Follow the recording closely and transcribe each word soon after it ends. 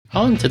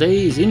On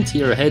today's Into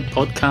Your Head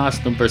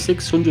podcast number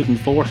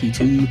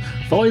 642,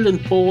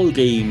 violent ball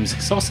games,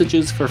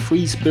 sausages for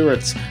free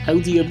spirits, how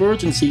the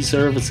emergency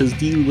services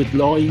deal with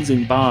lines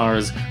in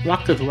bars,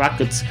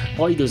 Rackets,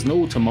 why there's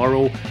no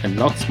tomorrow, and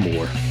lots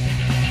more.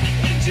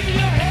 Into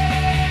your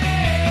head,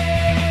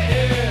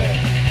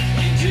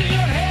 into your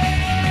head,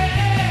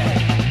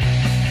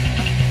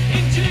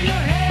 into your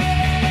head,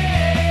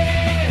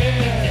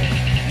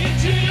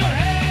 into your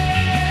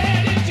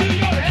head, into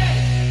your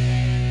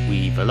head.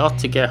 We've a lot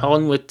to get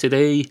on with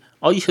today.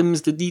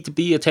 Items that need to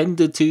be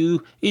attended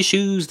to,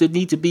 issues that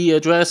need to be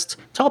addressed,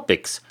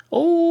 topics.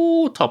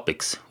 Oh,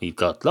 topics. We've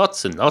got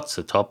lots and lots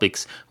of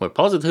topics. We're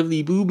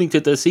positively booming to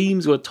the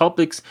seams with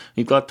topics.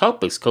 We've got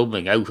topics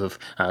coming out of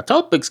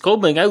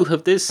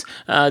this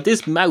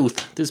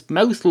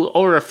mouthful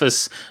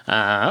orifice.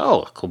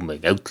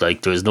 Coming out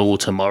like there's no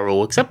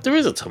tomorrow, except there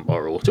is a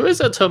tomorrow. There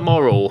is a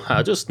tomorrow,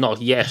 just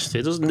not yet.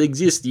 It doesn't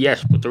exist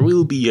yet, but there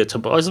will be a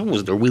tomorrow. I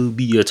suppose there will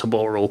be a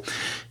tomorrow,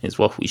 is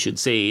what we should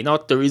say.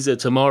 Not there is a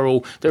tomorrow.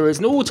 There is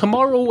no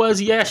tomorrow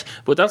as yet,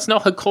 but that's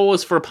not a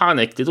cause for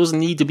panic. There doesn't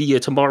need to be a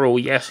tomorrow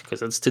yet,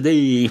 because it's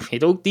today. You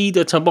don't need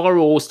a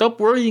tomorrow. Stop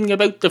worrying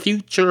about the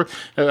future.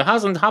 It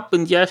hasn't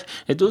happened yet.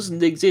 It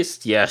doesn't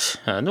exist yet.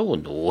 No,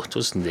 it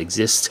doesn't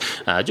exist.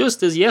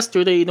 Just as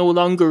yesterday no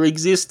longer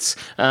exists,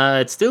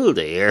 it's still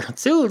there.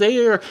 It's still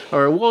there,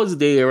 or it was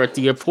there at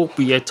the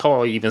appropriate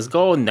time. It's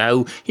gone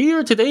now.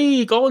 Here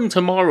today, gone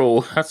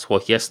tomorrow. That's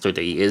what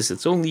yesterday is.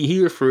 It's only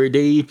here for a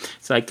day.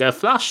 It's like a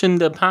flash in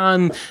the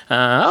pan.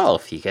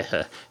 If you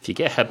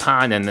get a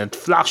pan and it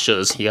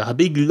flashes, you have a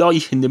big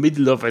light in the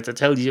middle of it to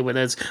tell you when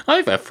it's. I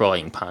have a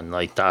frying pan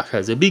like that. It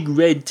has a big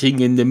red thing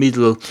in the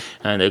middle,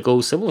 and it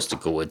goes supposed to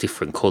go a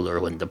different colour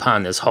when the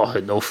pan is hot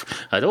enough.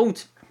 I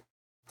don't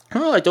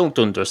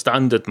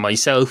understand it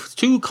myself. It's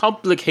too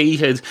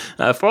complicated.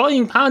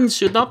 Frying pans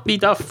should not be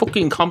that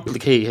fucking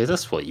complicated.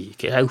 That's why you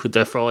get out of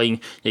the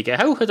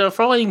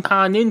frying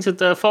pan into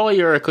the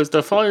fire, because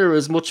the fire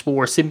is much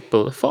more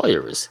simple.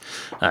 Fire is,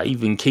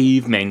 even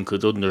cavemen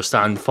could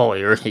understand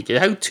fire. You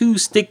get out two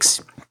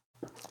sticks,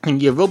 and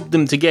you rub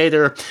them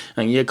together,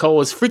 and you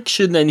cause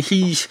friction and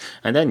heat,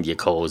 and then you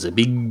cause a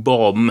big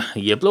bomb.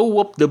 You blow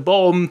up the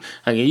bomb,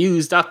 and you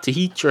use that to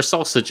heat your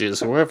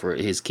sausages, or wherever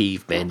it is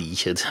cavemen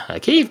eat it.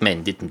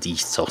 Cavemen didn't eat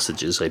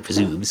sausages, I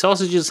presume.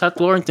 Sausages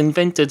weren't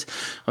invented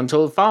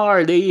until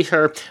far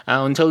later,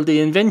 until the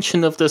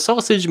invention of the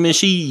sausage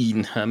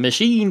machine, a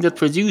machine that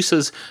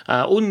produces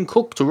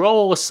uncooked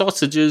raw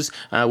sausages,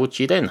 which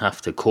you then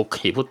have to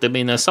cook. You put them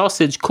in a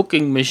sausage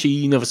cooking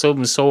machine of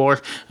some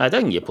sort,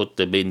 then you put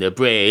them in the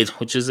bread,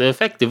 which is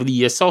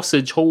effectively a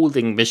sausage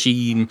holding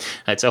machine.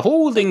 It's a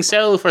holding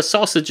cell for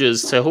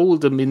sausages to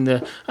hold them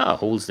in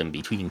holds them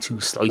between two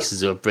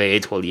slices of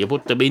bread while you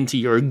put them into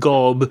your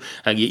gob,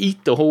 and you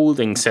eat the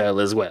holding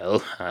cell as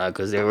well,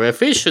 because they're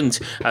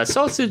efficient.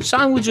 Sausage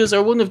sandwiches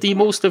are one of the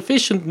most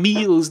efficient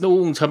meals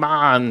known to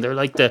man. They're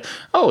like the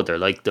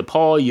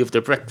pie of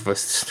the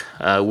breakfast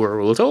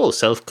world, all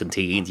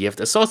self-contained. You have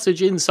the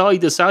sausage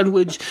inside the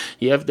sandwich,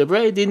 you have the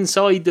bread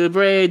inside the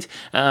bread,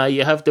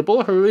 you have the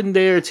butter in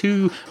there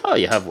too.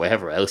 You have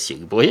whatever else you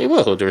can put.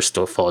 Other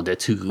stuff on it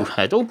too.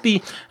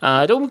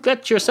 Don't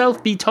let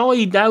yourself be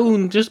tied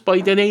down just by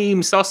the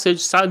name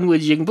sausage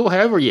sandwich. You can put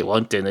whatever you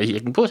want in it.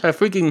 You can put a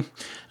frigging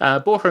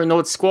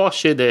butternut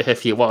squash in it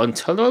if you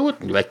want, although I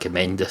wouldn't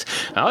recommend it.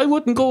 I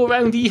wouldn't go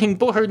around eating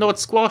butternut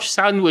squash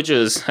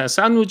sandwiches.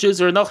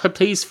 Sandwiches are not a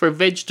place for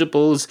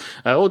vegetables,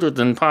 other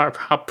than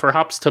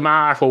perhaps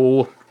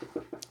tomato.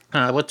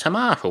 With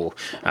tomato,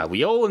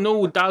 we all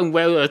know damn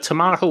well a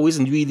tomato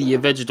isn't really a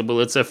vegetable,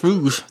 it's a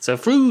fruit. It's a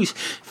fruit.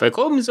 If it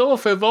comes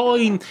off a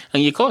vine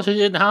and you cut it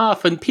in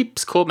half and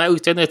pips come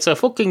out, then it's a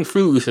fucking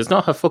fruit. It's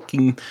not a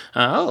fucking,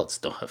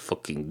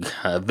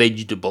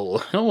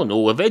 vegetable.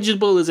 No, a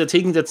vegetable is a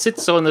thing that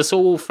sits on a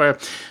sofa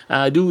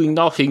doing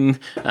nothing.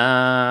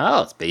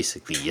 It's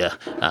basically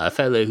a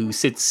fella who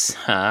sits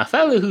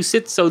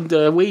on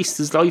the wastes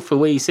his life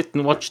away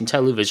sitting watching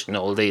television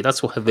all day.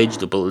 That's what a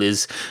vegetable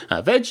is.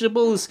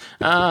 Vegetables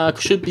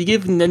should be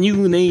given a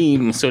new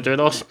name so they're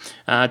not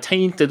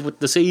tainted with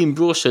the same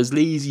brush as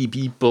lazy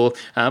people.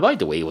 By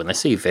the way, when I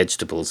say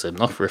vegetables, I'm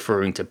not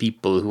referring to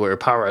people who are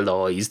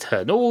paralysed.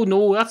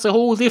 No, that's a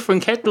whole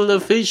different kettle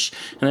of fish,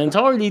 an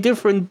entirely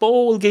different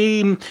ball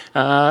game.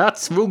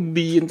 That's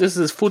rugby and this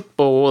is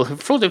football.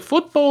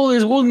 Football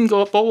is one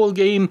ball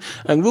game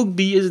and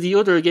rugby is the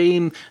other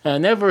game,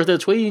 and never the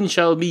twain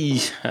shall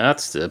meet.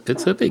 It's a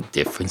big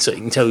difference, I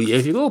can tell you.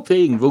 If you go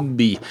playing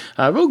rugby,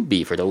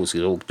 for those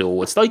who don't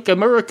know, it's like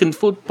American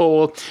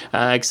football,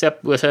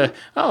 except with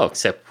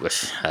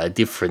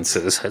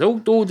differences. I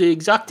don't know the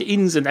exact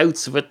ins and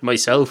outs of it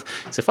myself.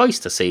 Suffice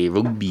to say,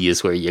 rugby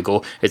is where you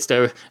go. It's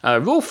the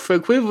rough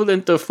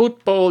equivalent of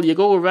football. You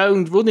go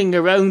around running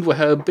around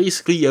with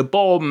basically a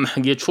bomb,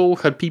 and you throw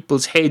it at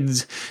people's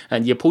heads,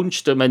 and you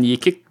punch them and you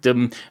kick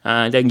them,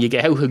 and then you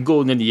get out a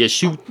gun and you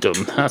shoot them.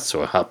 That's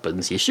what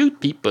happens. You shoot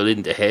people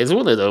in the head. It's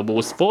one of the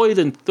most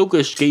violent,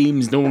 thuggish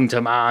games known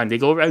to man. They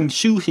go around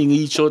shooting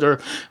each other,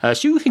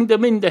 shooting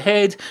them in in the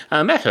head,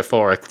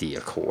 metaphorically,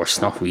 of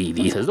course, not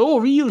really. There's no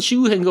real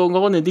shooting going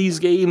on in these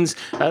games,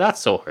 that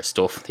sort of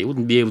stuff. They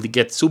wouldn't be able to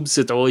get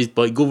subsidised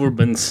by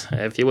governments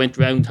if you went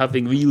around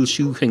having real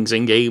shootings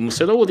in games.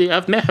 So no, they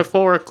have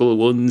metaphorical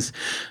ones.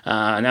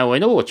 Now I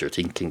know what you're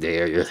thinking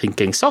there. You're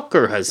thinking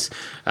soccer has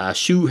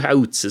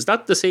shootouts. Is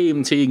that the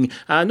same thing?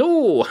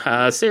 No,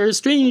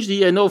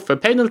 strangely enough, a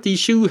penalty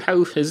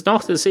shootout is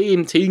not the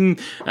same thing.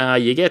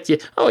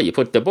 You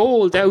put the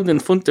ball down in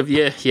front of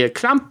you, you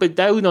clamp it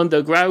down on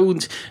the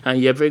ground,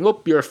 and you bring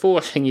up your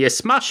foot and you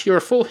smash your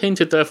foot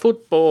into the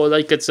football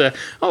like it's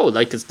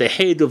the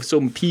head of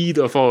some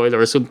paedophile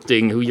or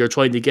something who you're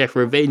trying to get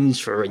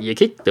revenge for, and you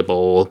kick the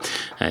ball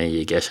and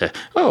you get it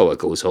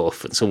goes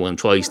off and someone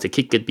tries to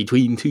kick it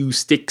between two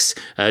sticks.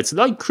 It's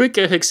like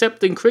cricket,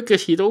 except in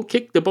cricket you don't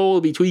kick the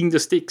ball between the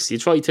sticks. You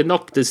try to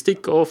knock the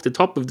stick off the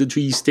top of the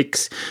 3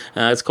 sticks.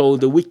 It's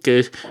called the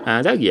wicket.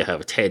 Now you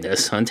have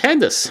tennis. On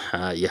tennis,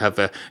 you have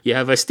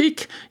a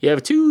stick. You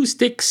have 2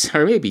 sticks,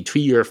 or maybe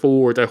 3 or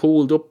 4, that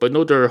hold up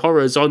another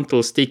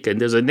horizontal stick, and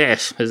there's a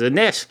net.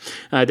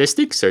 The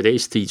sticks are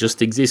basically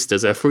just exist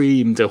as a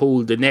frame to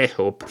hold the net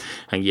up,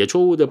 and you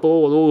throw the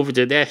ball over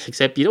the net,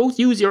 except you don't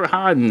use your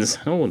hands.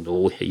 Oh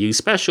no, you use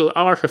special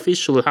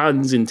artificial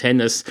hands in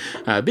tennis.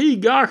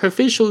 Big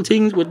artificial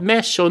things with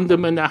mesh on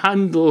them and a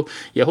handle.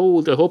 You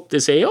hold it up to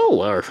say,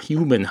 our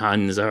human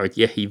hands aren't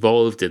yet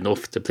evolved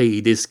enough to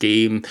play this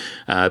game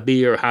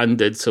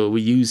bare-handed, so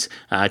we use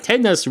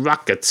tennis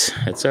rackets.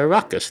 It's a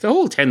racket. The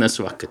whole tennis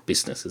racket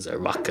business is a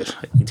racket.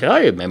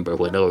 I remember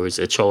when I was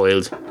a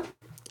child,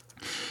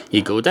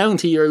 you go down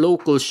to your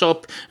local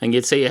shop and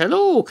you'd say,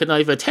 hello, can I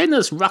have a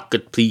tennis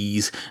racket,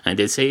 please? And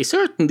they'd say,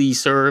 certainly,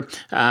 sir.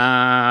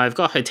 I've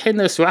got a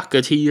tennis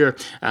racket here.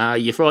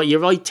 You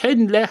write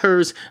 10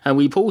 letters and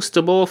we post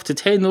them off to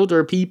 10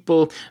 other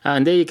people,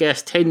 and they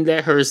get 10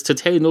 letters to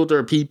 10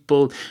 other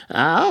people.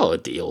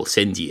 They'll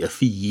send you a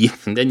fee.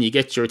 And then you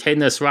get your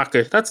tennis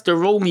racket. That's the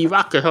Romy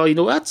racket. I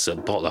know that's a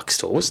bollocks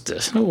to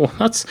us. No,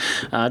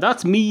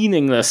 that's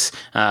meaningless.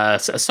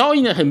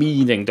 Assign it a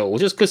meaning, though.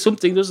 Just because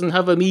something doesn't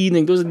have a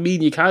meaning doesn't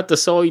mean you can't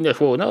assign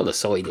it one. I'll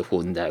assign it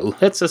one now.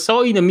 Let's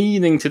assign a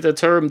meaning to the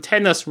term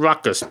tennis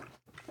racket.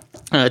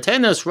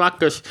 Tennis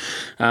racket,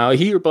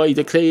 hereby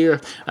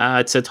declare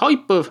it's a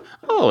type of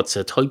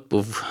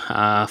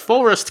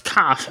forest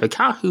cat, a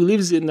cat who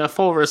lives in the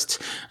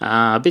forest,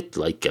 a bit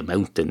like a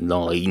mountain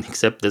lion,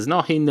 except there's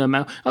not in the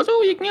mountain.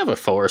 Although you can have a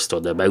forest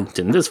on the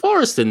mountain. There's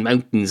forest and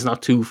mountains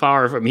not too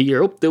far from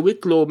here. Up the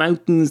Wicklow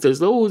Mountains,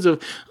 there's loads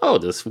of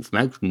there's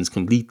mountains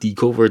completely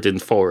covered in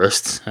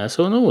forests.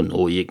 So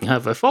no, you can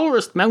have a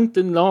forest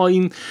mountain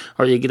lion,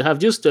 or you could have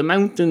just a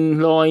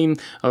mountain lion,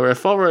 or a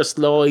forest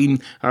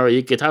lion, or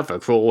you could have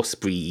a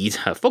crossbreed,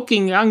 a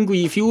fucking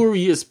angry,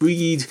 furious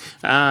breed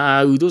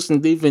who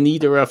doesn't live in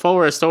either a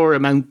forest or a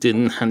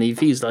mountain, and he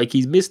feels like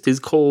he's missed his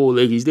call,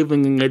 like he's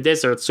living in a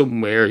desert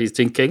somewhere. He's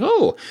thinking,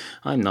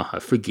 I'm not a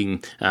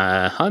frigging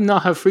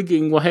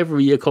whatever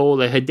you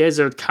call it, a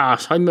desert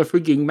cat. I'm a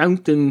frigging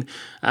mountain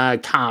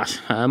cat.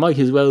 Might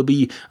as well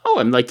be,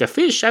 I'm like a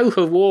fish out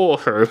of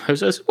water. I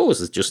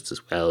suppose it's just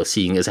as well,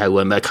 seeing as how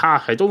I'm a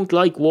cat. I don't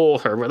like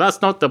water. Well,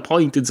 that's not the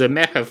point, it's a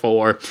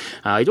metaphor.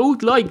 I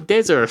don't like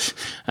desert.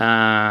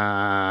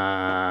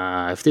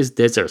 If this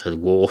desert had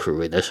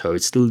water in it,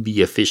 I'd still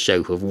be a fish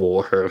out of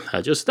water.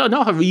 Just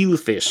not a real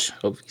fish,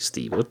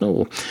 obviously, but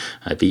no,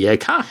 I'd be a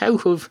cat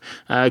out of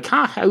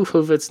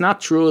its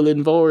natural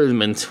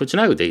environment. Which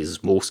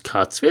nowadays most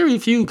cats, very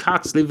few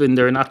cats live in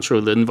their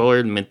natural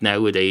environment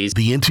nowadays.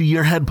 The Into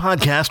Your Head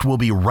podcast will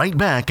be right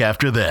back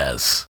after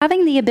this.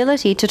 Having the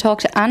ability to talk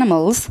to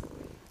animals,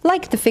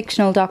 like the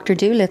fictional Dr.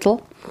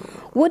 Dolittle,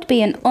 would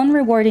be an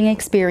unrewarding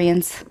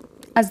experience,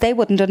 as they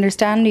wouldn't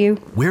understand you.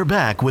 We're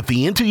back with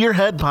the Into Your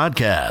Head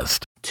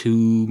podcast.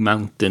 2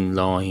 mountain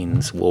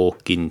lions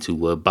walk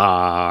into a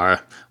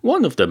bar.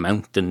 One of the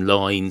mountain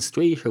lions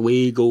straight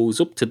away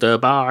goes up to the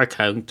bar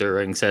counter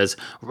and says,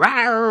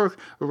 "Rawr,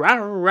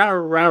 rawr,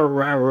 rawr, rawr,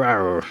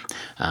 rawr,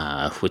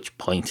 rawr." Which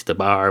point the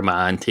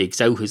barman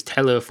takes out his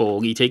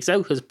telephone. He takes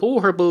out his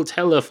portable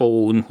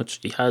telephone,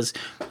 which he has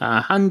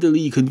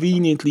handily,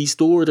 conveniently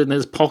stored in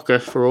his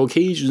pocket for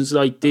occasions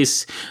like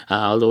this,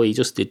 although he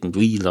just didn't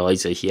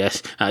realise it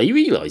yet. He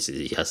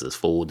realises he has his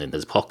phone in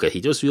his pocket.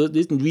 He just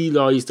didn't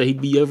realise that he'd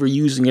be ever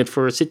using it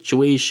for a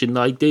situation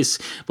like this,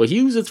 but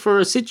use it for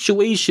a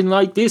situation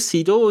like this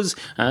he does.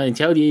 And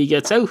tell you, he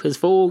gets out his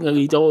phone and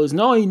he does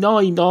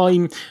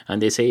 999,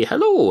 and they say,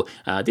 "Hello,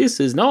 this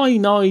is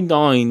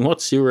 999,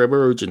 what's your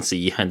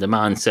emergency?" And the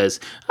man says,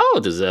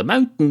 "There's a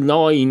mountain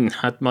lion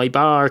at my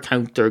bar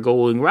counter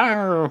going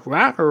rawr,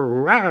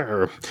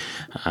 rawr,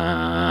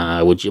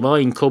 rawr. Would you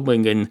mind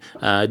coming and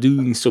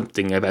doing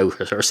something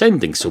about it, or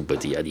sending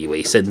somebody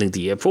anyway, sending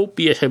the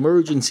appropriate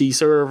emergency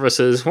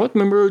services? What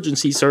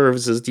emergency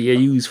services do you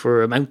use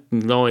for a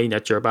mountain lion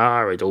at your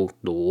bar?" "I don't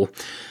know."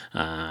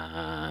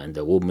 And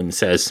the woman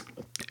says,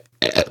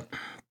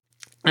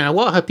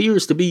 What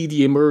appears to be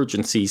the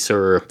emergency,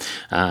 sir?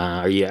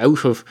 Are you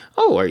out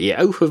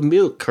of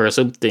milk or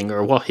something,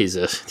 or what is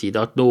it? Do you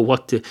not know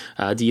what to?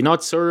 Do you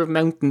not serve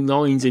mountain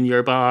lions in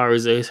your bar?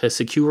 Is it a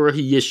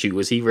security issue?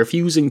 Is he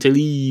refusing to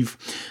leave?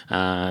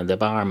 The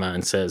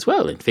barman says,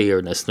 "Well, in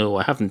fairness, no,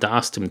 I haven't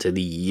asked him to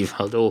leave.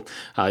 Although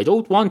I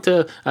don't want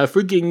a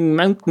frigging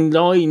mountain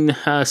lion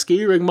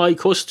scaring my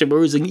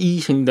customers and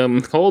eating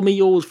them. Call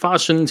me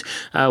old-fashioned.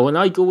 When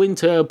I go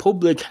into a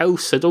public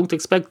house, I don't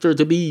expect there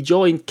to be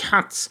giant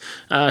cats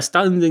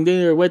standing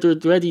there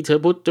ready to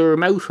put their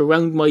mouth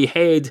around my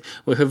head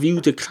with a view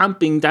to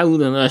clamping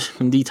down on it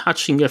and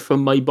detaching it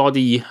from my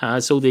body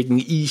so they can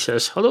eat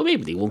it. Although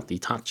maybe they won't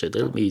detach it,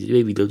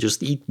 maybe they'll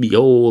just eat me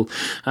whole.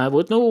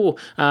 But no,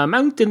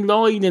 mountain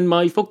lion in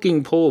my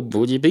fucking pub,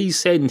 would you please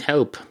send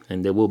help?"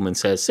 And the woman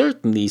says,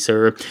 "Certainly,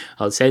 sir.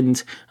 I'll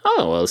send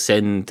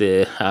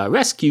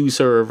rescue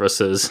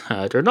services.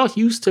 They're not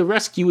used to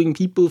rescuing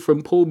people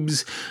from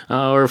pubs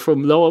or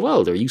from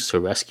well, they're used to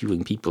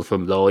rescuing people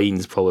from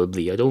lions,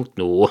 probably. I don't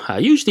know.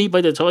 Usually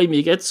by the time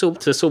you get up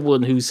to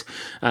someone who's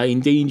in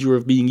danger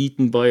of being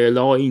eaten by a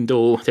lion,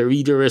 though, they're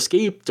either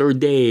escaped or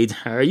dead.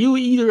 Are you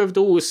either of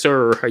those,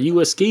 sir? Are you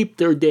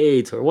escaped or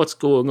dead? Or what's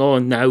going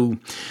on now?"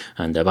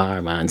 And the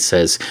barman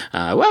says,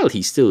 "Well,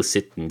 he's still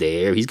sitting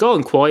there. He's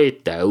gone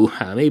quiet now.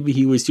 Maybe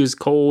he was just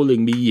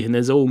calling me in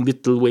his own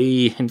little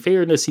way. In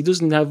fairness, he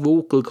doesn't have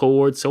vocal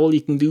cords, so all he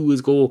can do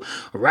is go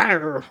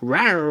rawr,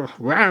 rawr,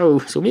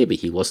 rawr. So maybe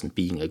he wasn't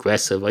being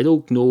aggressive. I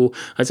don't know.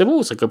 I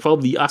suppose I could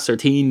probably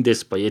ascertain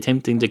this by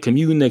attempting to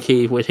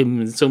communicate with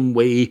him in some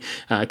way.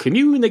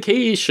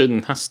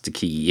 Communication, that's the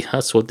key.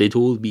 That's what they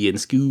told me in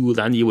school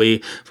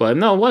anyway.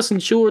 But I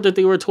wasn't sure that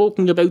they were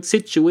talking about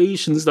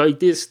situations like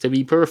this, to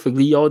be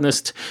perfectly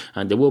honest."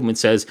 And the woman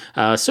says,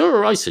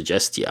 "Sir, I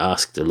suggest you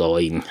ask the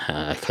lion.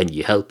 Can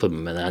you help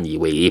him in any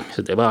way?"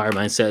 So the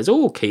barman says,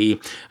 "Okay.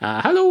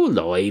 Hello,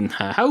 lion.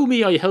 How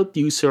may I help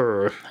you,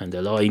 sir?" And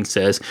the lion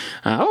says,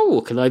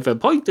 "Can I have a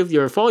pint of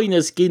your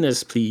finest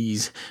Guinness,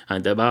 please?"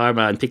 And the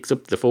barman picks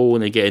up the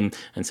phone again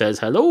and says,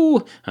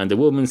 "Hello?" And the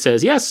woman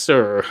says, "Yes,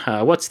 sir.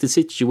 What's the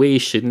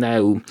situation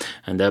now?"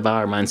 And the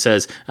barman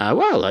says,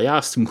 "Well, I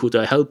asked him could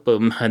I help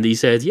him, and he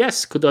said,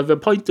 yes, could I have a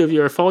pint of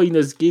your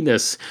finest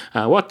Guinness?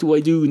 What do I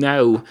do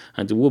now?"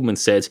 And the woman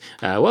said,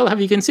 "Well,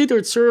 have you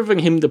considered serving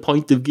him the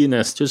pint of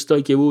Guinness, just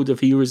like you would if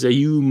he was a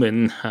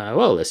human?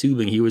 Well,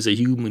 assuming he was a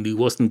human who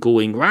wasn't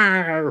going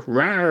rawr,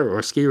 rawr,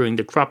 or scaring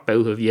the crap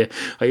out of you.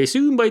 I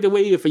assume, by the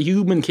way, if a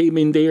human came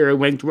in there and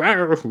went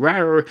rawr,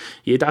 rawr,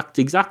 you'd act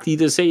exactly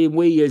the same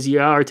way as you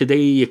are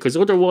today, because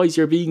otherwise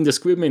you're being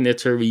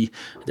discriminatory."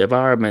 The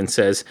barman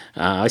says,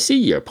 "I see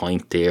your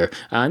point there.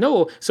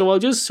 No, so I'll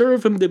just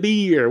serve him the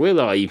beer,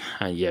 will I?"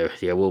 And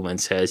your woman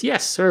says,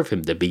 "Yes, serve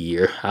him the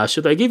beer.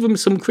 Should I give him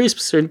some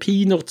crisps and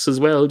peanuts as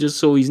well, just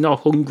so he's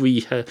not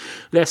hungry?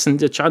 Lessen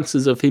the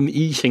chances of him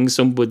eating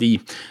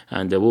somebody."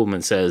 And the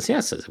woman says,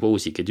 "Yes, I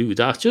suppose you could do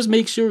that. Just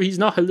make sure he's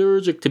not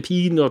allergic to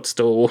peanuts,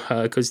 though,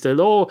 because the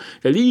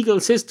legal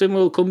system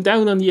will come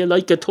down on you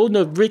like a ton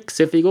of bricks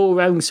if you go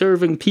around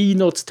serving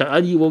peanuts to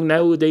anyone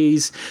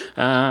nowadays."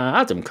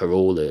 Adam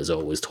Carolla is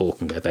always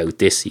talking about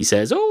this. He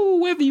says,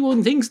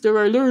 everyone thinks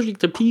they're allergic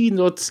to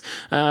peanuts.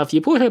 If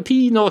you put a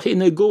peanut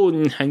in a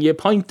gun and you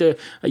point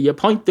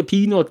the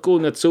peanut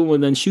gun at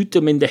someone and shoot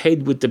them in the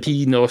head with the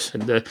peanut,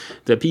 and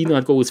the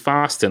peanut goes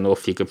fast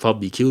enough, you could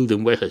probably kill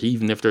them with it,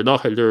 even if they're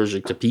not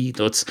allergic to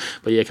peanuts.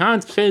 But you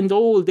can't spend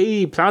all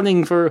day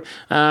planning for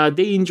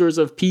dangers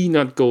of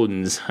peanut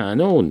guns.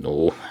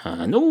 No.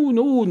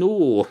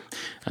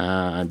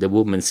 And the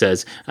woman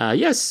says,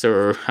 "Yes,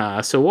 sir.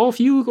 So off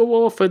you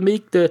go off and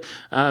make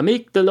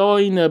the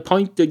line a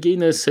pint of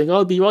Guinness, and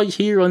I'll be right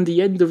here on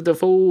the end of the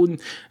phone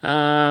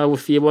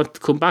if you want to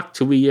come back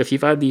to me if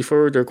you've any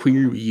further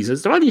queries.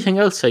 Is there anything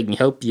else I can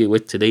help you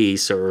with today,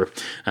 sir?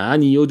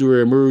 Any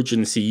other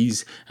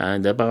emergencies?"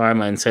 And the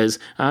barman says,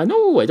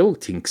 "No, I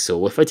don't think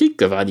so. If I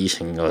think of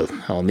anything,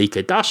 I'll make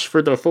a dash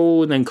for the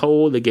phone and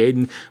call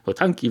again. But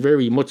thank you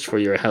very much for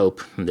your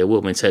help." And the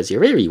woman says,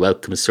 "You're very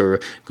welcome, sir.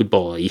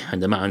 Goodbye."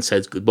 And the man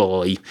says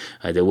goodbye.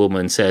 And the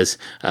woman says,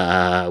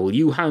 "Will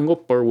you hang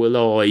up or will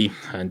I?"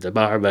 And the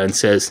barman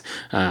says,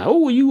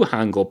 "You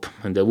hang up."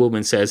 And the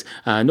woman says,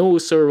 "No,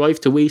 sir, I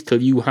have to wait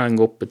till you hang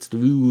up. It's the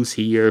rules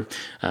here."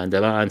 And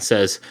the man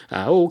says,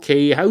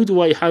 "Okay, how do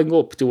I hang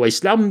up? Do I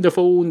slam the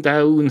phone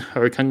down,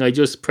 or can I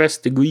just press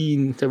the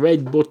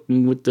red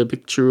button with the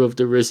picture of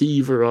the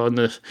receiver on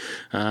it?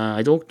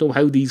 I don't know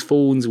how these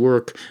phones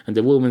work." And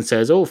the woman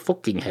says, "Oh,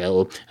 fucking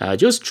hell.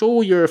 Just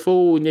throw your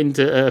phone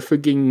into a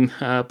frigging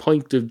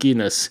pint of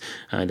Guinness."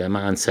 And the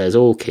man says,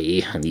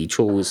 "Okay." And he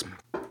throws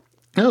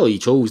Oh, he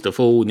throws the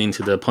phone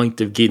into the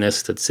pint of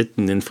Guinness that's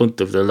sitting in front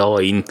of the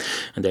line,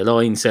 and the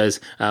line says,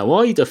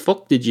 why the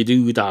fuck did you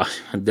do that?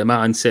 And the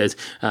man says,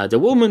 the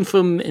woman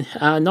from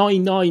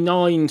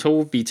 999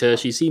 told me to.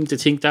 She seemed to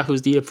think that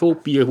was the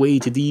appropriate way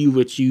to deal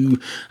with you.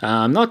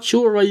 I'm not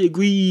sure I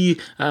agree,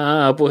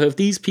 but if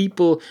these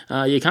people,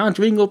 you can't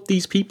ring up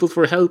these people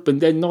for help and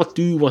then not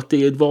do what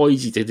they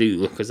advise you to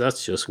do, because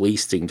that's just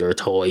wasting their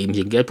time.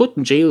 You can get put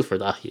in jail for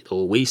that,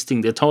 wasting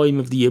the time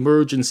of the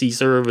emergency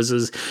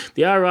services.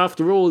 They are,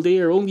 after all,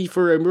 there only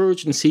for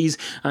emergencies,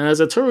 and as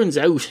it turns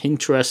out,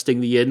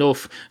 interestingly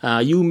enough,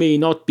 you may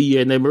not be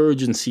an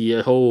emergency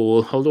at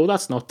all, although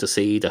that's not to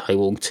say that I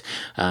won't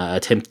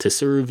attempt to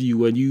serve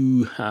you a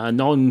new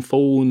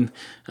non-phone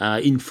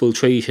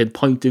infiltrated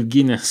pint of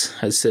Guinness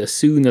as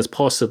soon as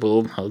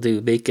possible. I'll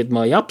make it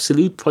my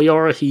absolute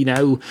priority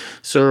now,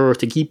 sir,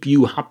 to keep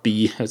you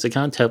happy, as I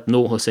can't help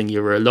noticing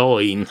you're a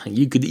line, and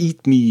you could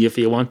eat me if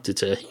you wanted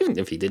to. Even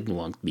if you didn't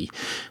want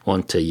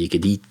to, you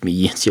could eat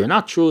me. It's your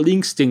natural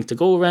instinct to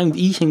go around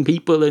eating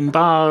people in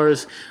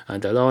bars.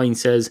 And the line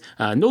says,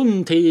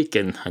 none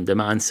taken. And the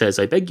man says,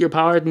 I beg your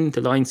pardon.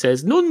 The line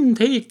says, none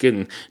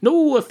taken.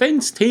 No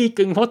offence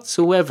taken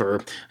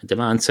whatsoever. And the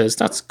man says,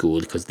 that's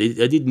good, because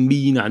I didn't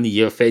mean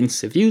any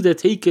offence. If you'd have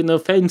taken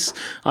offence,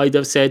 I'd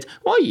have said,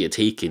 why are you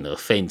taking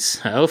offence?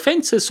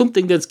 Offence is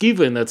something that's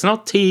given, it's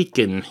not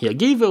taken. You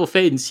give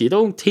offence, you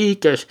don't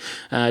take it.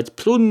 It's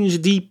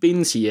plunged deep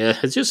into you.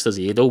 It's just as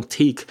you don't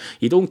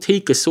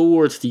take a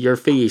sword to your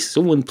face.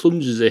 Someone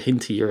plunges it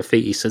into your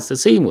face. It's the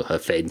same with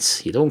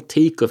offence. You don't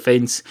take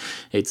offence.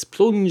 It's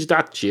plunged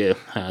at you.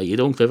 You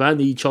don't have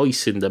any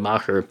choice in the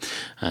matter.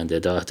 And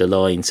the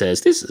line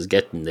says, this is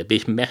getting a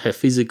bit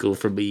metaphysical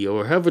for me,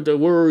 or however the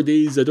word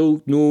is, I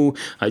don't know.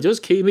 I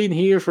just came in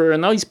here for a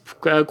nice,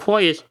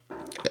 quiet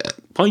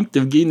pint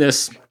of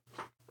Guinness.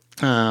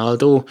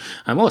 Although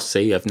I must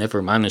say I've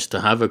never managed to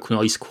have a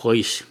nice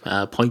quiet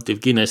pint of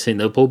Guinness in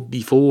a pub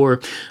before.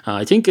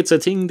 I think it's a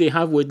thing they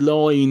have with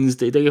lines.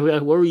 They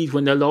are worried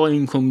when the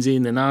line comes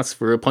in and asks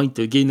for a pint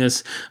of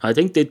Guinness. I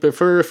think they'd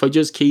prefer if I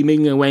just came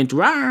in and went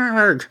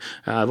 "Rarg."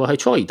 But I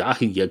tried that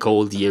and you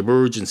called the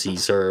emergency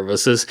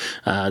services.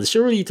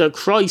 Surely to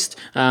Christ,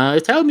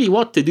 tell me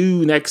what to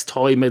do next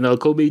time and I'll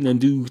come in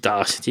and do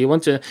that. Do you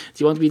want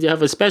me to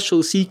have a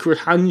special secret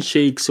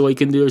handshake so I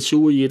can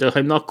assure you that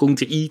I'm not going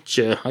to eat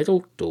you? I don't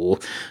know.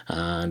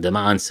 And the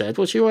man said,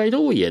 well, sure, I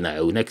know you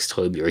now. Next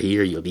time you're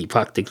here, you'll be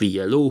practically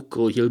a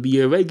local. You'll be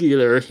a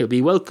regular. You'll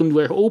be welcomed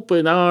with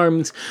open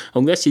arms,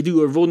 unless you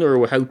do a runner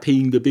without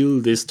paying the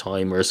bill this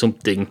time or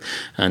something.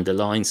 And the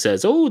line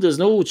says, oh, there's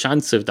no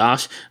chance of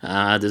that.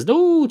 There's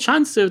no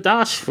chance of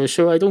that. For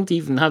sure, I don't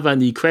even have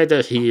any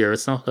credit here.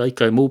 It's not like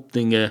I'm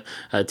opening a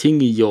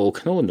thingy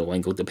yoke. No, I'm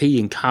going to pay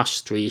in cash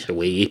straight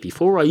away.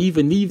 Before I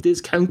even leave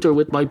this counter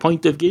with my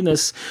pint of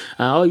Guinness,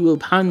 I will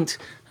hand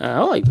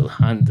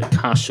the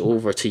cash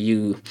over to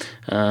you.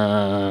 And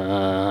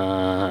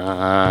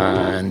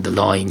the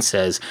line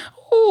says,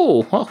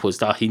 oh, what was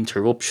that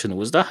interruption?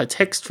 Was that a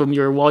text from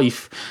your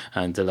wife?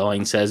 And the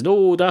line says,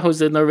 no, that was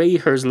the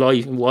narrator's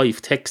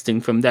wife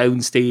texting from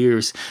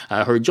downstairs.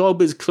 Her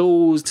job is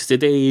closed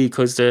today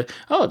because they're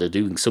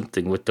doing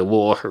something with the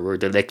water or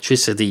the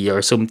electricity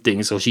or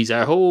something. So she's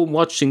at home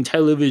watching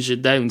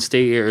television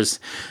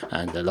downstairs.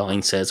 And the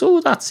line says, oh,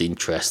 that's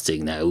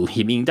interesting now.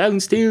 You mean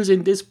downstairs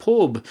in this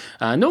pub?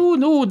 No,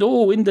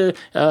 in the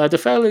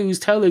fellow who's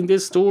telling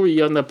this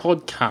story on the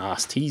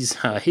podcast.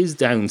 He's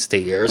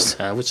downstairs,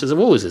 which is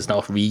is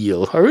not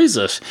real, or is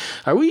it?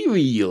 Are we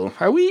real?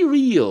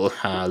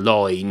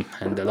 Line.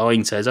 And the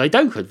line says, I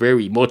doubt it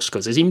very much,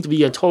 because there seems to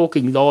be a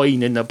talking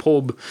line in the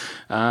pub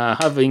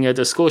having a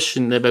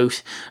discussion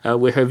about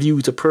with a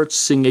view to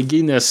purchasing a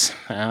Guinness.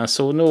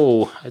 So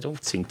no, I don't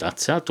think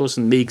that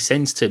doesn't make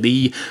sense to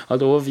me.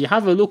 Although if you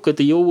have a look at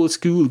the old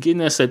school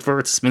Guinness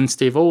advertisements,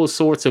 they've all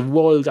sorts of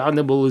wild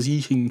animals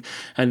eating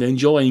and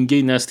enjoying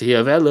Guinness. They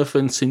have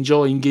elephants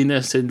enjoying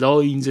Guinness and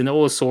lions and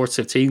all sorts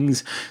of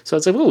things. So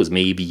I suppose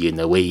maybe in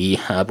a way,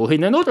 but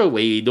in another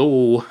way,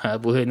 no.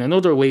 But in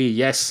another way,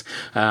 yes.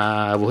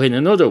 But in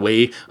another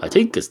way, I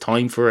think it's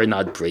time for an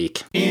ad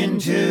break.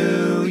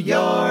 Into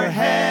your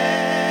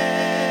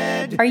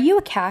head. Are you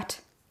a cat?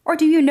 Or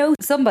do you know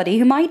somebody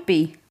who might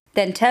be?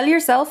 Then tell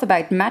yourself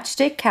about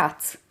Matchstick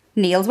Cats,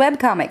 Neil's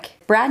webcomic.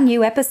 Brand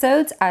new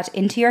episodes at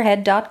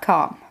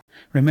intoyourhead.com.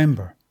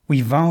 Remember,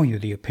 we value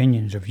the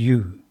opinions of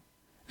you,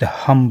 the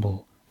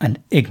humble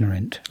and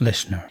ignorant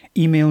listener.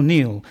 Email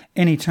Neil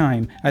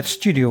anytime at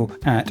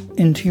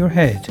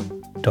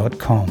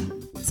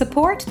studio@intoyourhead.com.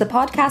 Support the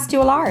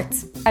Podcastual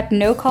Arts at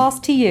no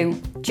cost to you,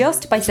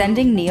 just by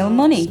sending Neil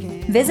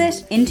money.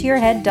 Visit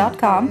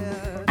intoyourhead.com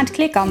and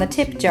click on the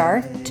tip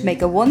jar to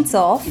make a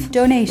once-off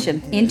donation.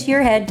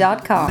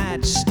 Intoyourhead.com.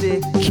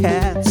 Matchstick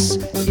cats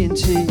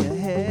into your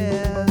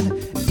head,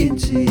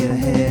 into your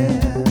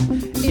head,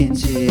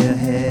 into your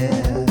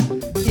head,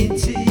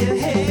 into your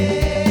head.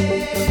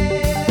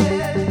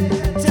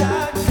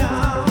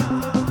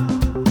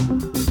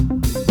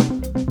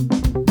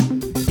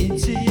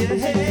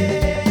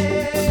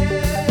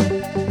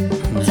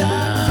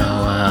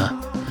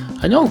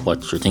 I know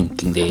what you're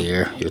thinking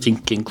there. You're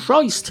thinking,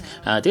 Christ,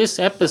 this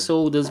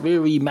episode is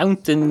very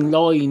mountain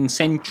lion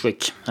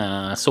centric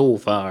so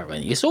far.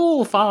 And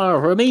so far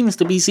remains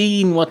to be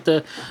seen what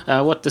the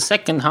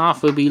second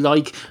half will be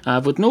like.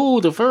 But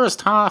no, the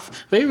first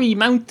half very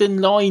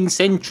mountain lion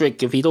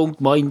centric, if you don't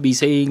mind me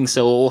saying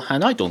so.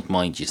 And I don't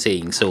mind you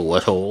saying so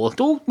at all.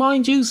 Don't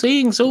mind you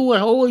saying so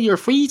at all. You're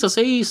free to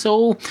say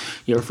so.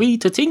 You're free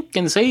to think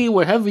and say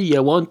whatever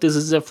you want. This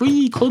is a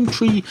free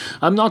country.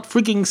 I'm not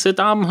frigging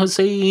Saddam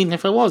Hussein.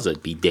 If I was,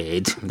 I'd be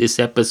dead. This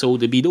episode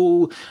would be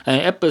no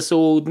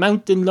episode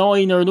mountain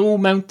lion or no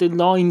mountain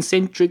lion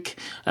centric.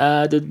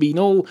 There'd be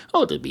no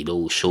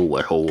show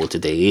at all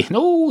today.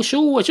 No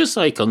show. It's just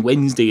like on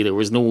Wednesday there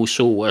was no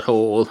show at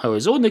all. I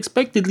was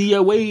unexpectedly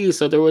away,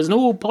 so there was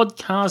no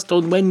podcast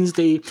on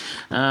Wednesday.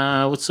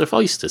 Would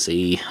suffice to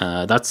say,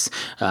 that's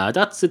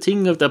the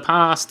thing of the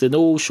past, the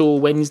no show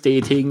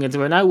Wednesday thing, and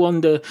we're now on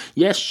the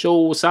yes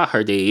show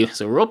Saturday.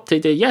 So we're up to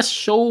the yes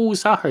show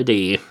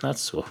Saturday.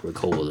 That's what we're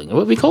calling it.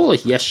 What we call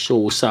it, yes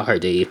show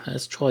Saturday.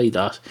 Let's try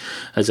that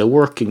as a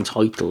working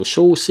title.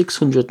 Show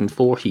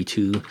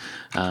 642.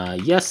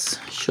 Yes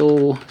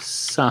show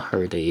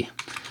Saturday.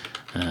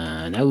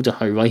 Now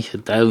that I write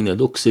it down, it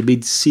looks a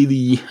bit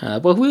silly,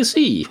 but we'll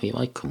see. We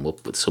might come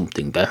up with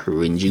something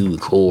better in due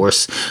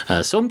course.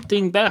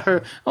 Something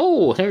better.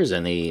 Oh, there's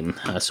a name.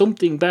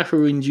 Something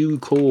better in due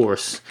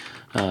course.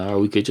 Or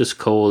we could just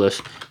call it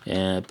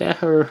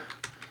better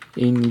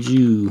in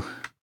due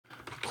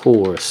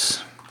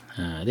course.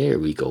 There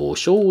we go.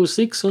 Show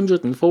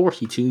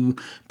 642.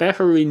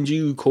 Better in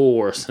due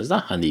course. Is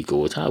that any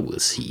good? I will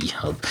see.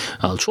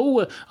 I'll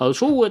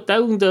throw it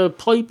down the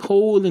pipe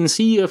hole and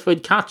see if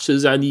it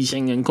catches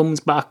anything and comes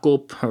back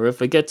up, or if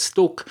it gets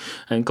stuck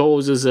and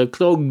causes a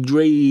clogged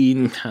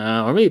drain,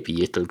 or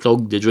maybe it'll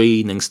clog the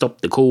drain and stop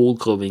the cold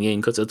coming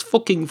in, because it's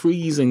fucking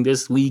freezing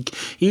this week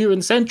here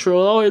in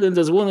Central Ireland.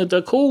 Is one of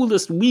the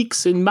coldest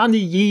weeks in many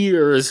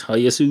years, I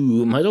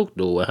assume. I don't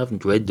know. I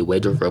haven't read the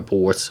weather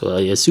report, so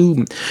I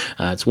assume.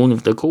 It's one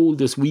of the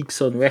coldest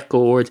weeks on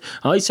record.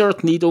 I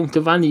certainly don't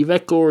have any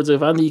records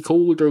of any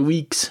colder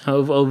weeks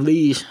of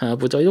late,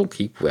 but I don't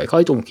keep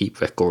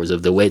records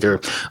of the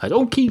weather. I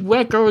don't keep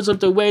records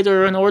of the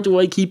weather, nor do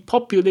I keep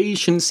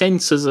population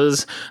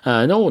censuses.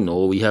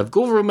 No, we have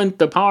government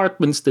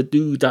departments that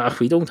do that.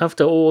 We don't have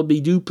to all be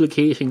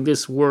duplicating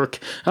this work.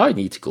 I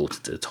need to go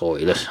to the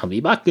toilet. I'll be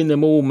back in a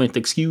moment.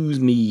 Excuse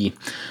me.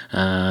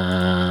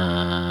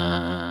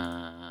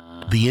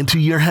 The Into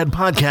Your Head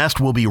podcast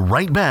will be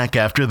right back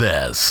after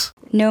this.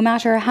 No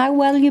matter how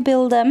well you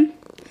build them,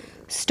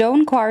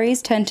 stone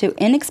quarries tend to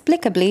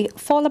inexplicably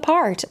fall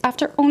apart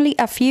after only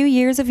a few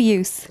years of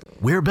use.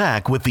 We're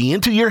back with the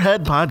Into Your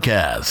Head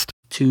podcast.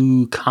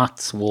 Two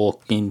cats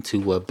walk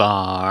into a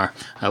bar.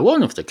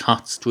 One of the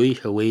cats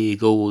straight away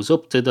goes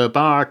up to the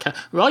bar,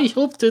 right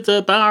up to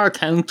the bar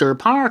counter,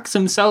 parks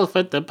himself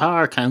at the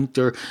bar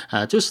counter,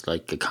 just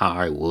like a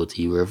car would.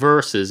 He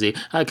reverses it.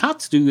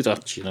 Cats do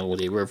that,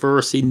 they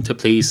reverse into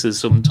places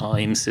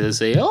sometimes. They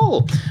say,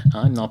 oh,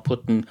 I'm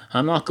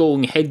not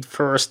going head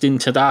first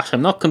into that.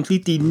 I'm not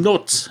completely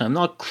nuts. I'm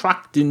not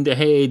cracked in the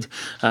head.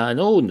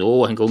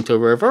 No, I'm going to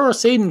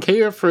reverse in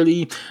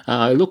carefully.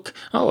 I look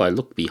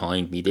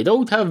behind me. They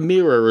don't have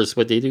mirrors,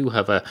 but they do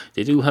have a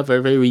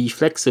very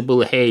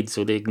flexible head,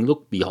 so they can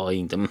look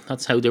behind them.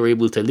 That's how they're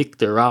able to lick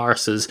their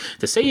arses.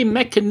 The same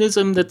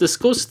mechanism that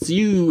disgusts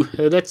you,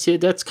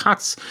 that's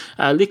cats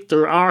lick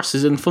their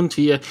arses in front of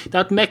you.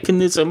 That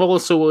mechanism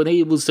also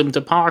enables them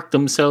to park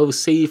themselves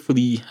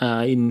safely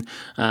in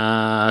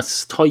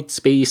tight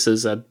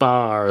spaces at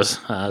bars.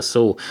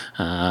 So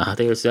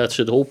that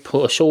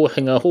should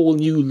showing a whole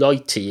new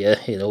light to you.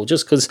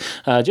 Just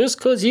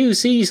because you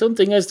see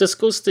something as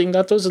disgusting,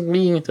 that doesn't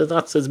mean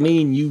that's its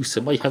main use.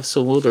 It might have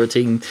some other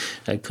thing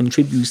that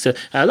contributes to.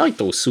 Like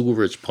those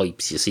sewerage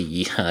pipes you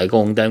see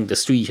going down the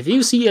street. If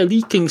you see a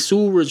leaking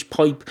sewerage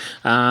pipe,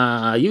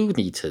 you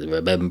need to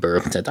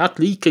remember that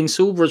leaking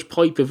sewerage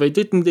pipe, if it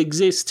didn't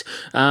exist,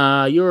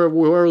 your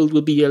world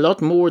would be a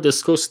lot more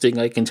disgusting.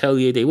 I can tell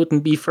you, they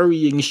wouldn't be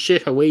ferrying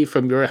shit away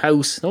from your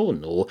house.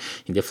 No.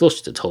 If you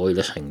flush the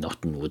toilet and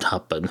nothing would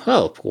happen.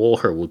 Well,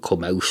 water would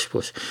come out,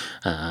 but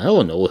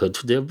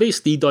they'd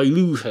basically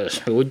dilute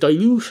it. It would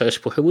dilute it,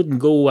 but it wouldn't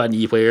go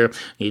anywhere.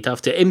 You'd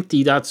have to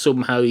empty that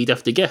somehow. You'd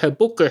have to get a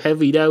bucket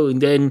every now and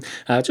then,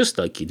 just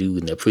like you do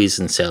in a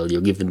prison cell.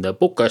 You're given the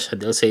bucket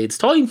and they'll say, it's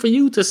time for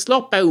you to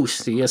slop out.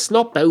 So you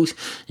slop out,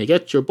 you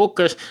get your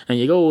bucket and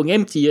you go and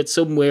empty it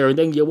somewhere, and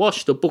then you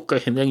wash the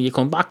bucket, and then you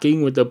come back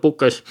in with the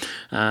bucket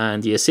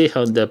and you sit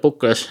on the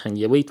bucket and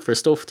you wait for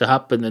stuff to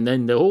happen, and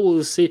then the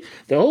whole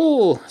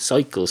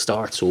cycle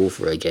starts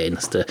over again.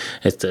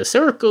 It's the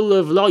circle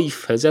of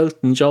life, as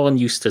Elton John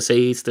used to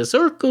say. It's the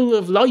circle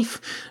of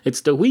life.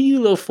 It's the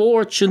wheel of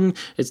fortune.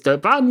 It's the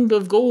band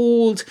of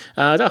gold.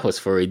 That was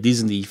for a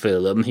Disney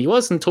film. He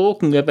wasn't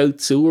talking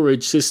about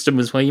sewerage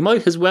systems, well, he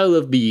might as well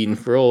have been,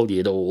 for all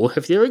you know.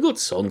 If you're a good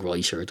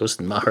songwriter, it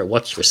doesn't matter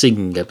what you're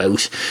singing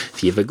about.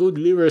 If you have a good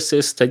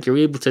lyricist and you're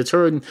able to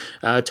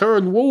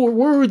turn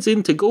words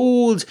into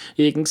gold,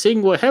 you can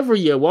sing whatever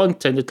you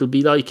want, and it'll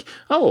be like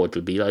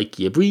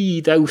you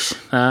breathe out,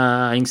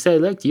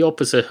 instead, like the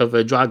opposite of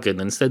a dragon.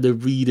 Instead of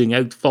breathing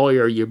out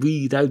fire, you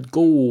breathe out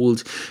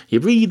gold. You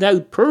breathe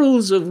out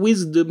pearls of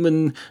wisdom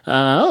and,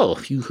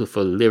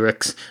 beautiful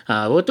lyrics.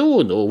 But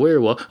oh no,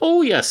 where was?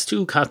 Oh yes,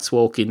 two cats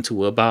walk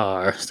into a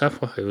bar. Is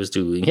that what I was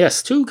doing?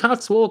 Yes, two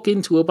cats walk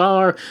into a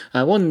bar.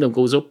 One of them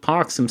goes up,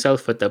 parks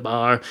himself at the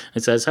bar,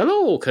 and says,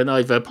 "Hello, can I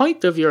have a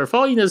pint of your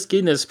finest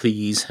Guinness,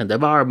 please?" And the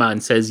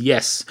barman says,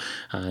 "Yes."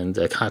 And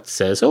the cat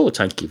says, "Oh,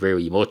 thank you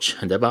very much."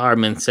 And the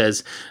barman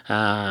says,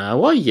 "Why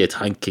are you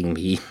thanking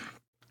me?"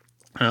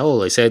 And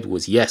all I said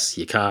was, "Yes,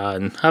 you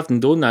can. Haven't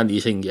done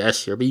anything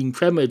yet. You're being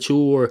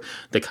premature."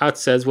 The cat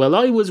says, "Well,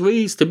 I was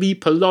raised to be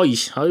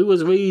polite. I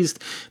was raised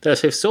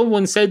that if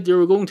someone said they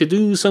were going to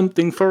do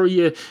something for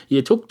you,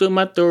 you took them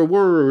at their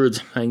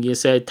word. And you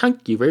said,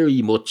 'Thank you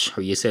very much.'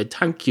 Or you said,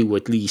 'Thank you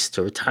at least,'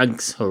 or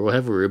 'thanks,' or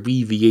whatever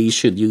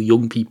abbreviation you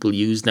young people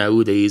use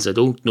nowadays. I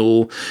don't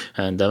know."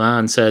 And the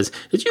man says,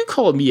 "Did you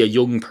call me a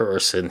young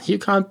person? You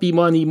can't be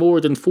any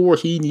more than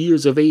 14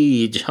 years of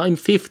age. I'm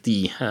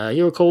 50.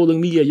 You're calling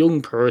me a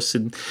young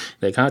person."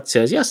 The cat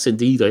says, "Yes,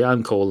 indeed, I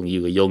am calling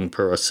you a young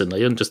person.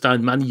 I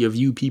understand many of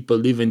you people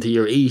live into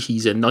your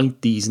 80s and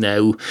 90s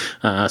now.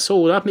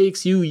 So that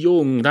makes you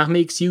young. That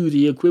makes you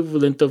the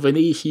equivalent of an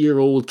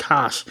 8-year-old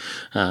cat.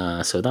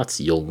 So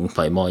that's young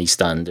by my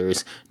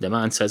standards." The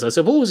man says, "I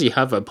suppose you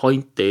have a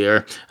point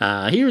there.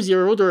 Here's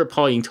your other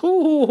point.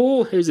 Ho, ho,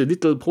 ho. Here's a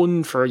little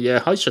pun for you.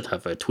 I should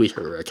have a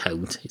Twitter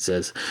account," he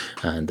says.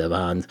 And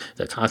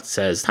the cat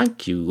says,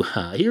 "Thank you.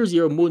 Here's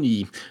your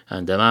money."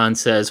 And the man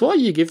says, "Why are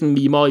you giving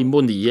me my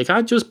money? You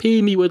can't just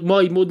pay me with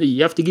my money.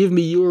 You have to give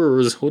me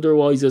yours.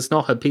 Otherwise, it's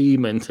not a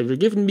payment. If you're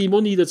giving me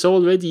money that's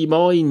already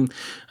mine,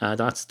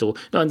 that's the..."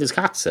 No, and this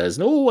cat says,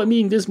 "No, I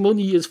mean, this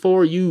money is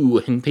for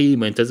you in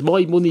payment. It's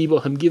my money,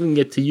 but I'm giving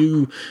it to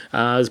you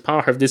as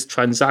part of this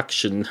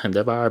transaction." And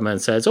the barman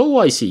says, "Oh,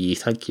 I see.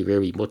 Thank you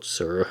very much,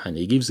 sir." And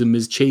he gives him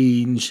his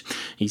change.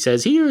 He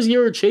says, "Here's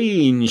your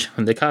change."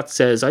 And the cat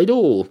says, "I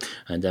know."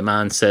 And the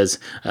man says,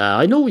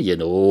 "I know you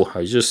know. I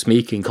was just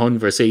making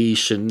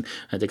conversation."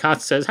 And the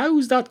cat says,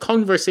 "How's that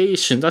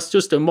conversation? That's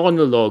just a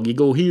monologue. You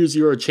go, 'Here's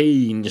your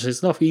change.'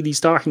 It's not really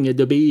starting a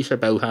debate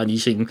about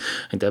anything."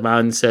 And the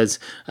man says,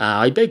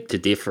 "I beg to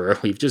differ.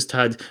 We've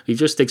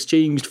just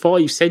exchanged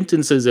 5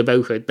 sentences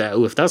about it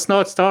now. If that's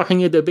not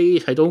starting a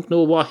debate, I don't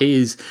know what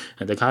is."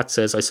 And the cat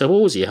says, "I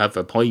suppose you have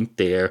a point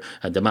there."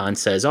 And the man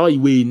says, "I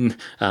win.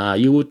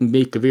 You wouldn't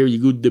make a very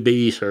good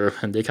debater."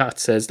 And the cat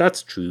says,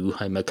 "That's true.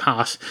 I'm a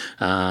cat.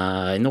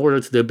 In order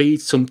to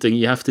debate something,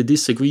 you have to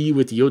disagree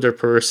with the other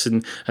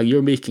person, and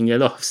you're making a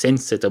lot of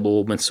sense at the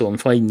moment, so I'm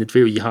finding it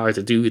very hard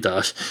to do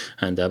that."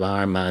 And the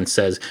barman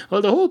says,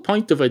 "Well, the whole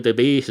point of a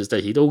debate is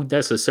that you don't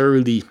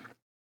necessarily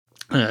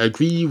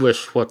agree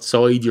with what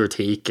side you're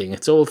taking.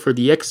 It's all for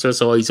the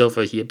exercise of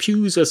it. You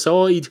choose a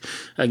side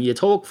and you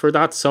talk for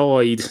that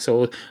side.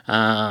 So,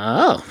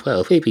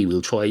 well, maybe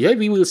we'll try.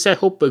 Maybe we'll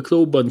set up a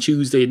club on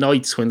Tuesday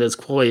nights when there's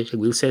quiet, and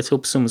we'll set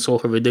up some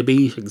sort of a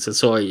debating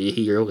society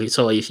here.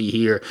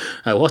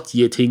 What do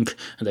you think?"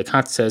 And the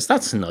cat says,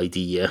 "That's an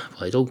idea.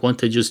 I don't want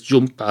to just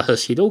jump at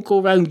it. You don't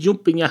go around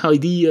jumping at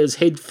ideas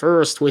head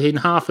first within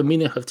half a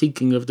minute of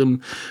thinking of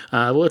them.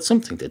 Well, it's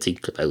something to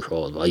think about,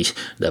 all right."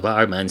 The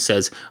barman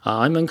says,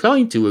 I'm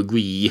inclined to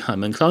agree.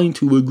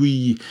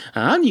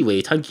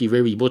 Anyway, thank you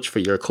very much for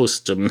your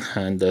custom."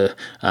 And the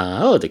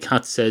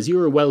cat says,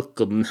 "You're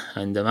welcome."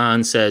 And the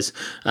man says,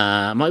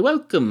 "Am I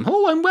welcome?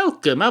 Oh, I'm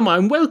welcome.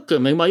 I'm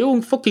welcome in my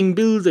own fucking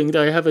building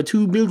that I have a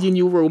 €2 million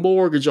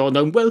mortgage on.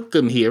 I'm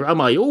welcome here, am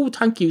I? Oh,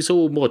 thank you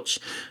so much."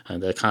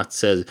 And the cat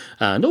says,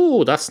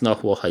 "No, that's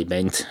not what I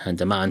meant." And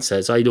the man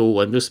says, "I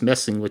know, I'm just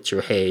messing with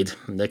your head."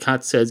 And the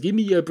cat says, "Give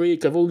me a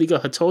break. I've only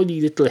got a tiny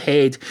little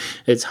head.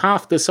 It's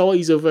half the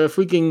size of a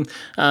frigging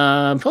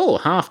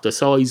half the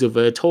size of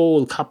a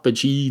tall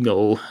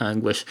cappuccino,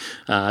 and with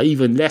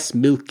even less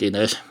milk in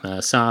it.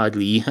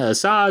 Sadly,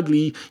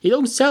 you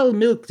don't sell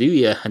milk, do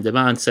you?" And the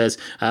man says,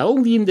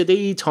 "Only in the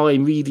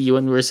daytime, really,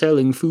 when we're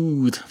selling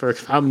food for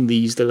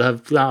families that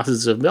have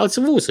glasses of milk. I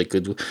suppose I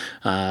could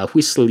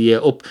rustle you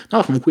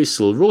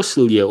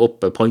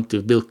up a pint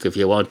of milk if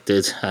you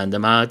wanted." And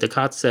the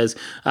cat says,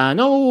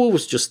 "No, it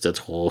was just a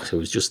thought.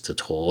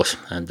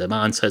 And the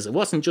man says, "It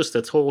wasn't just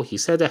a thought. You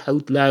said it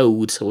out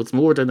loud, so it's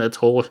more than a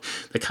thought.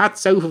 The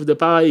cat's out of the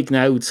bag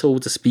now, so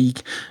to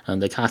speak."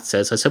 And the cat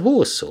says, "I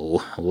suppose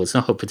so. Well, it's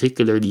not a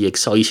particularly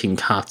exciting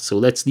cat, so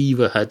let's leave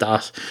it at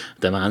that."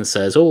 The man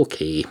says,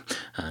 "Okay."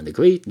 And a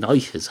great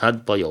night is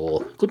had by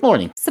all. Good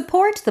morning.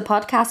 Support the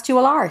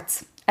Podcastual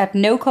Arts at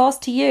no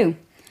cost to you.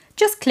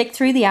 Just click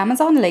through the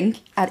Amazon link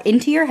at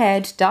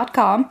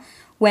intoyourhead.com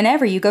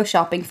whenever you go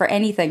shopping for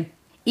anything,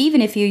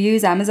 even if you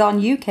use Amazon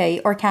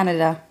UK or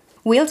Canada.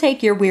 We'll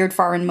take your weird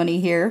foreign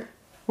money here.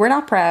 We're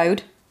not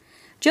proud.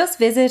 Just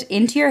visit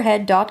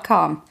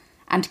intoyourhead.com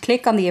and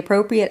click on the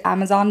appropriate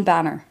Amazon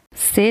banner.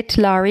 Sit,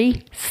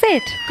 Laurie,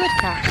 sit. Good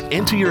cat.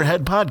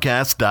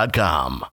 IntoYourHeadPodcast.com.